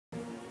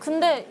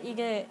근데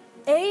이게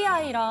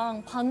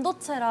AI랑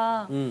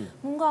반도체랑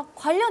뭔가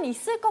관련이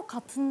있을 것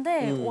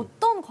같은데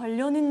어떤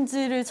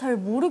관련인지를 잘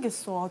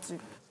모르겠어, 아직.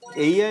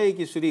 AI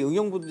기술이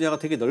응용 분야가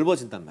되게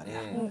넓어진단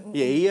말이야.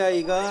 이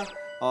AI가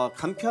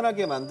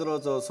간편하게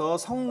만들어져서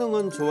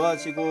성능은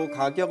좋아지고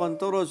가격은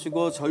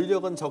떨어지고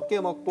전력은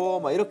적게 먹고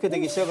막 이렇게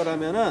되기 시작을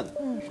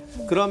하면은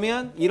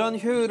그러면 이런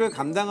효율을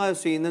감당할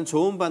수 있는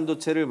좋은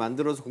반도체를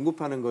만들어서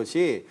공급하는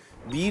것이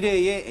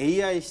미래의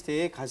AI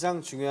시대의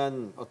가장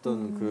중요한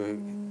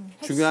어떤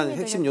중요한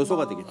핵심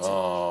요소가 되겠지.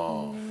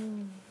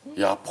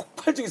 야,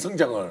 폭발적인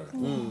성장을.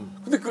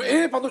 근데 그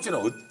AI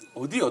반도체는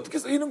어떻게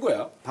쓰이는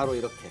거야? 바로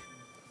이렇게.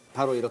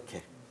 바로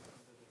이렇게.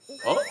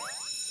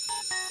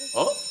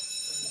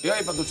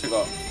 AI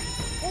반도체가.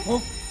 뭐야?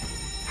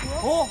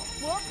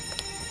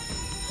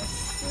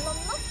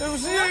 야,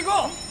 무슨 일이야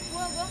이거?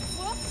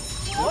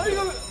 뭐야?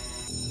 이거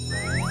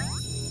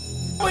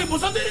어이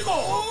무슨 일이고?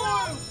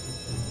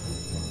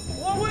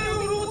 뭐야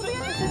이거 로봇?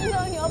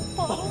 심장이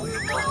아파.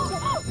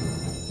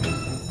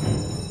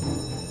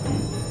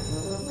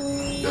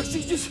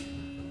 역시.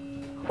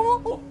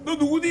 너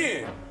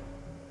누구니?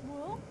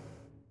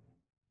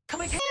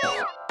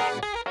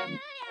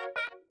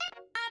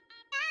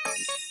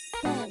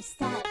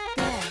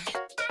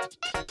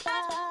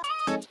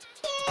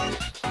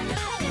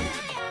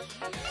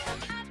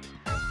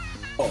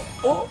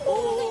 뭐야?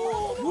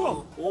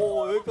 뭐야?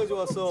 오, 여기까지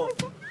왔어.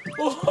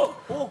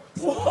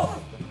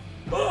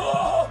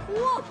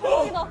 우와,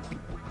 대박이다.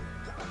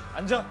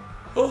 앉아.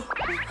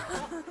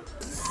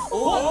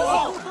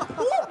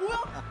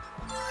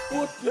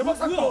 대박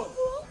사건.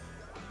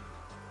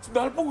 지금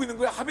날 보고 있는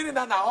거야? 화면에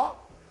나 나와?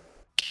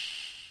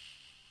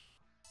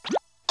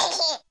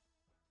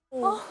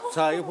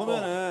 자, 이거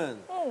보면은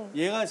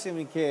얘가 지금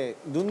이렇게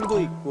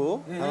눈도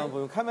있고, 다만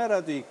보면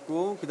카메라도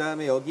있고, 그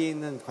다음에 여기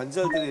있는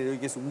관절들이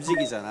이렇게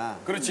움직이잖아.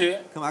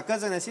 그렇지. 그럼 아까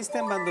전에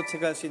시스템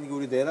반도체가 할 수 있는 게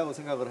우리 뇌라고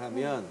생각을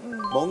하면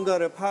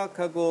뭔가를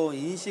파악하고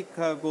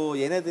인식하고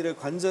얘네들의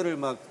관절을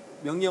막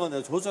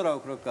명령을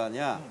조절하고 그럴 거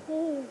아니야.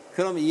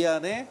 그럼 이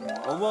안에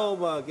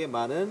어마어마하게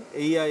많은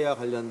AI와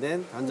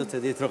관련된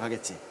반도체들이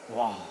들어가겠지.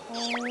 와.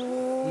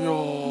 이야.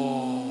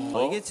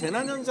 이게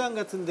재난 현장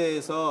같은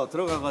데에서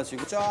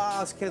들어가가지고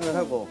쫙 스캔을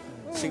하고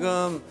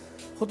지금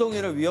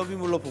호동이를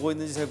위협인물로 보고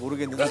있는지 잘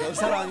모르겠는데 이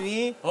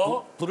사람이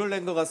불을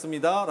낸 것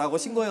같습니다 라고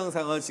신고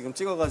영상을 지금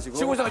찍어가지고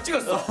신고상을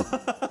찍었어.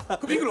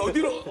 그럼 이걸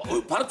어디로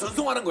바로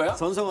전송하는 거야?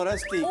 전송을 할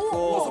수도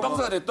있고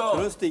소방서가 됐다.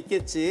 그럴 수도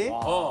있겠지.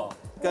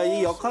 그러니까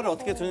이 역할을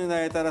어떻게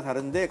조느냐에 따라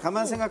다른데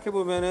가만 생각해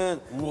보면은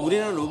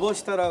우리는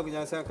로봇이다라고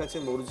그냥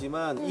생각할지는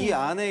모르지만 이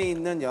안에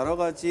있는 여러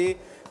가지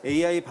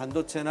AI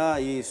반도체나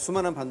이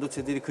수많은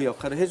반도체들이 그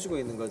역할을 해주고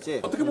있는 거지.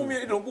 어떻게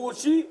보면 이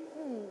로봇이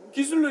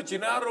기술의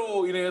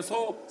진화로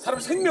인해서 사람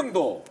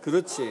생명도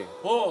그렇지.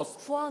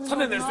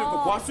 살려낼 수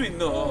있고 구할 수 있는.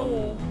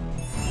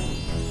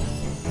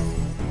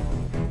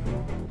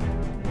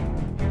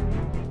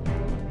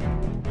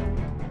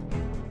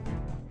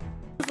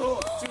 그래서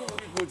지금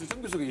우리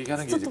정 교수가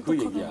얘기하는 게 이제 그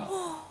얘기야.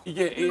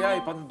 이게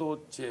AI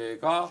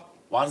반도체가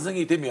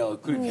완성이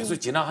되면 그걸 계속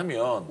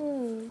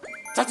진화하면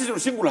자체적으로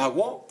신고를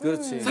하고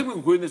그렇지.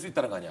 생명을 구해낼 수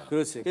있다는 거 아니야.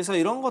 그렇지. 그래서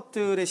이런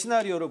것들의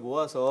시나리오를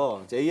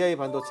모아서 이제 AI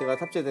반도체가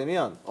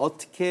탑재되면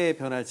어떻게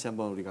변할지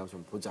한번 우리가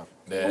좀 보자.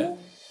 네.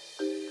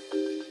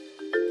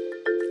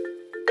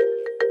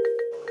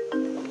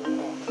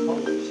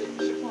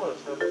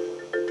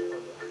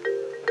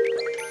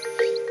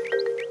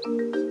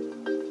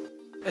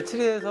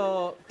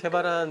 에트리에서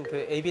개발한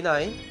그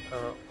AB9,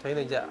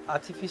 저희는 이제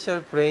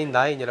아티피셜 브레인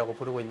 9이라고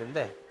부르고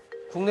있는데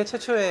국내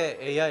최초의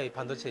AI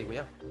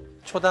반도체이고요.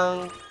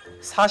 초당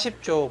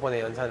 40조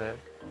번의 연산을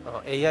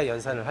AI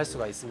연산을 할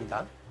수가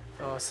있습니다.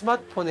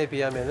 스마트폰에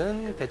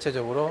비하면은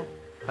대체적으로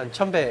한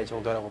 1000배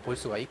정도라고 볼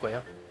수가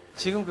있고요.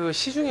 지금 그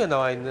시중에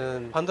나와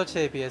있는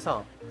반도체에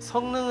비해서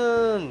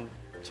성능은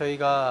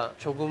저희가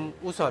조금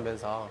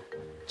우수하면서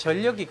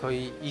전력이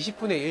거의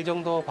 20분의 1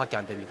 정도밖에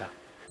안 됩니다.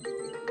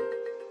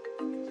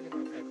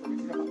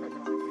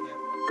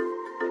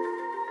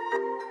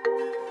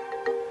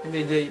 근데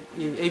이제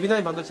이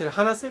AB9 반도체를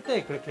하나 쓸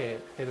때 그렇게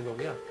되는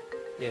거고요.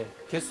 예,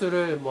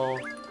 개수를 뭐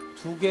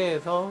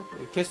 2개에서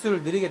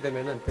개수를 느리게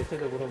되면은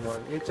대체적으로 뭐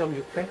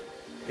 1.6배,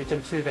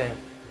 1.7배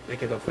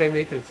이렇게 더 프레임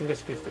레이트를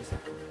증가시킬 수도 있어요.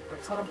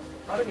 사람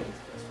빠르게.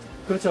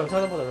 그렇죠.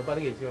 사람보다 더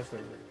빠르게 진행할 수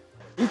있는.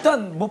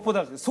 일단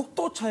무엇보다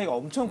속도 차이가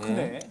엄청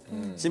크네.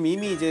 지금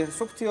이미 이제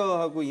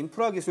소프트웨어하고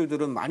인프라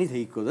기술들은 많이 돼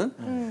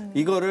있거든.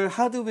 이거를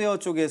하드웨어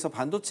쪽에서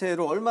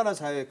반도체로 얼마나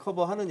잘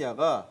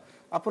커버하느냐가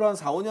앞으로 한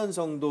 4, 5년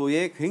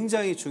정도의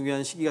굉장히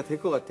중요한 시기가 될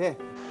것 같아. 이거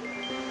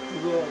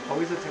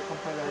거기서 제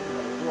컴파일 하지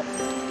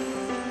말고.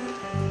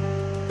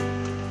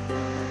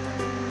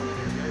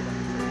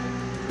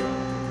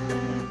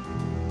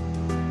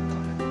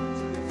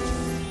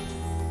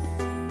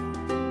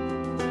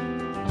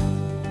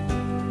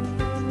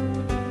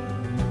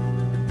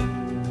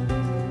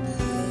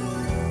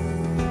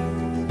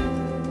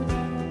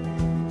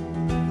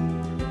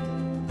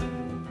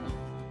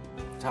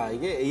 자,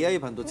 이게 AI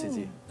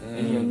반도체지.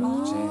 AI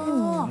반도체.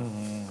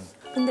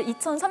 근데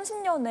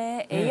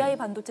 2030년에 AI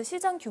반도체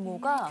시장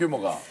규모가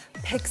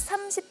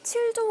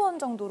 137조 원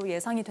정도로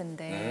예상이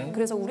된대.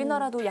 그래서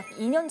우리나라도 약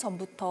 2년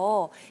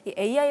전부터 이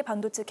AI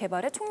반도체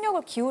개발에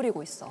총력을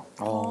기울이고 있어.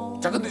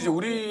 자, 근데 이제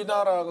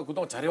우리나라가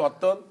그동안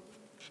잘해왔던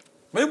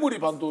메모리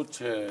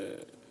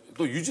반도체도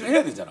유지를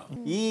해야 되잖아.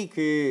 이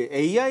그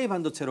AI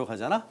반도체로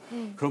가잖아?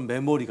 그럼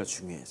메모리가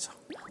중요해져.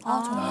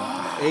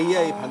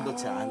 AI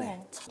반도체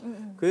안에.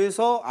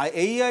 그래서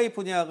AI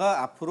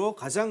분야가 앞으로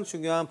가장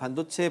중요한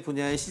반도체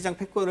분야의 시장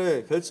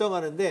패권을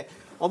결정하는데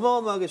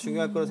어마어마하게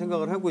중요할 거라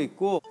생각을 하고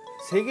있고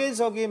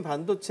세계적인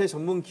반도체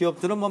전문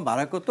기업들은 뭐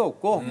말할 것도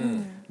없고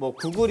뭐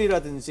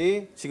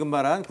구글이라든지 지금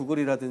말한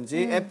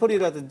구글이라든지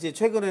애플이라든지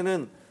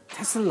최근에는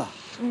테슬라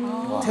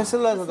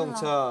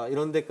자동차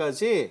이런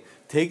데까지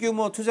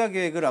대규모 투자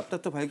계획을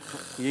앞다퉈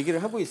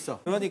얘기를 하고 있어.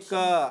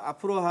 그러니까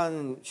앞으로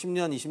한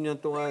 10년,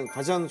 20년 동안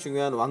가장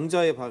중요한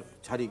왕좌의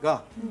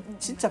자리가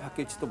진짜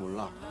바뀔지도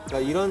몰라.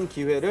 그러니까 이런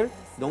기회를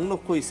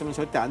넉넉히 있으면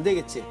절대 안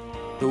되겠지.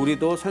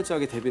 우리도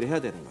철저하게 대비를 해야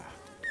되는 거야.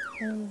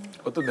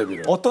 어떤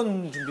대비를?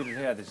 어떤 준비를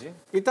해야 되지?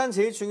 일단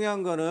제일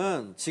중요한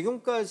거는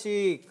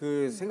지금까지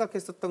그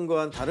생각했었던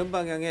거와는 다른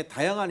방향의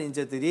다양한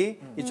인재들이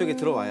이쪽에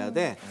들어와야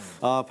돼.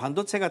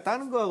 반도체가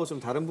다른 거하고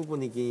좀 다른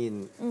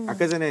부분이긴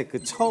아까 전에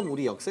그 처음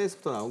우리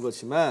역사에서부터 나온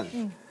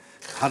거지만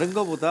다른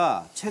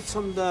거보다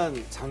최첨단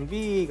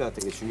장비가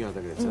되게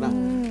중요하다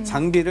그랬잖아.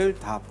 장비를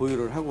다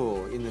보유를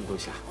하고 있는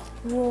곳이야.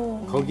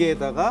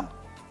 거기에다가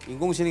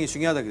인공지능이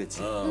중요하다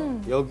그랬지.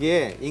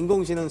 여기에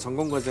인공지능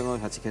전공 과정을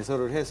같이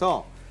개설을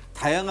해서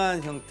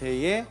다양한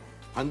형태의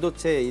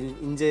반도체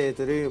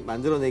인재들을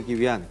만들어내기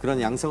위한 그런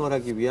양성을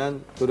하기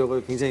위한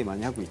노력을 굉장히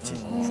많이 하고 있지.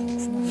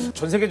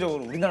 전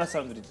세계적으로 우리나라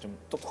사람들이 좀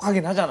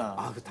똑똑하긴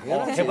하잖아.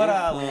 당연하지.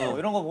 개발하고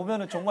이런 거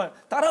보면은 정말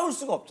따라올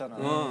수가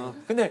없잖아.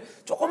 근데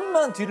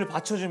조금만 뒤를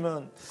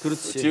받쳐주면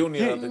그렇지.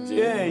 지원이라든지.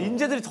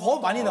 인재들이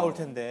더 많이 나올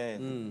텐데.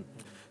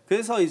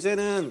 그래서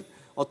이제는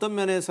어떤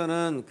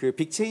면에서는 그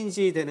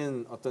빅체인지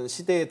되는 어떤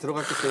시대에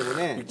들어갔기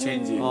때문에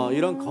빅체인지.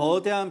 이런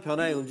거대한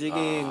변화의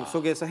움직임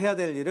속에서 해야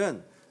될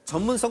일은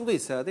전문성도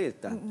있어야 돼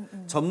일단.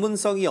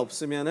 전문성이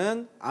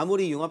없으면은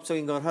아무리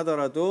융합적인 걸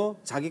하더라도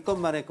자기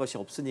것만의 것이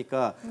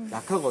없으니까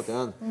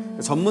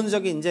약하거든.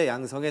 전문적인 인재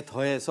양성에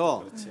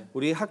더해서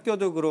우리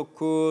학교도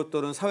그렇고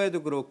또는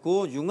사회도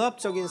그렇고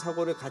융합적인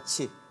사고를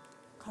같이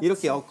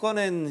이렇게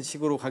엮어낸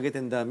식으로 가게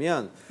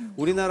된다면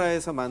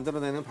우리나라에서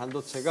만들어내는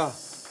반도체가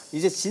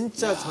이제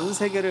진짜 전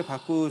세계를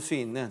바꿀 수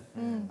있는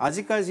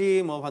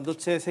아직까지 뭐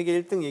반도체 세계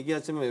 1등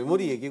얘기하지만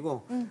메모리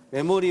얘기고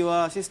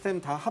메모리와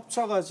시스템 다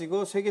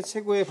합쳐가지고 세계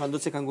최고의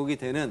반도체 강국이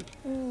되는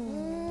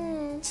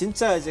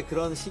진짜 이제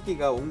그런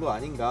시기가 온 거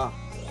아닌가.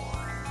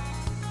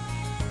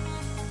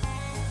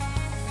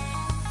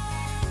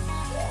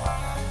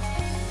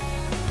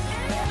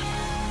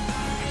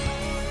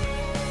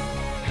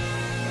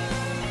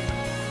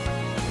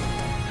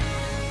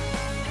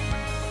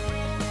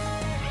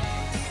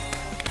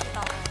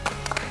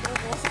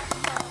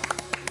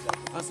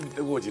 가슴이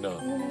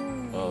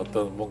뜨거워지는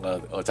어떤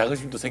뭔가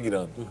자긍심도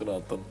생기는 그런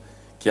어떤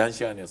귀한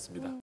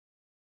시간이었습니다.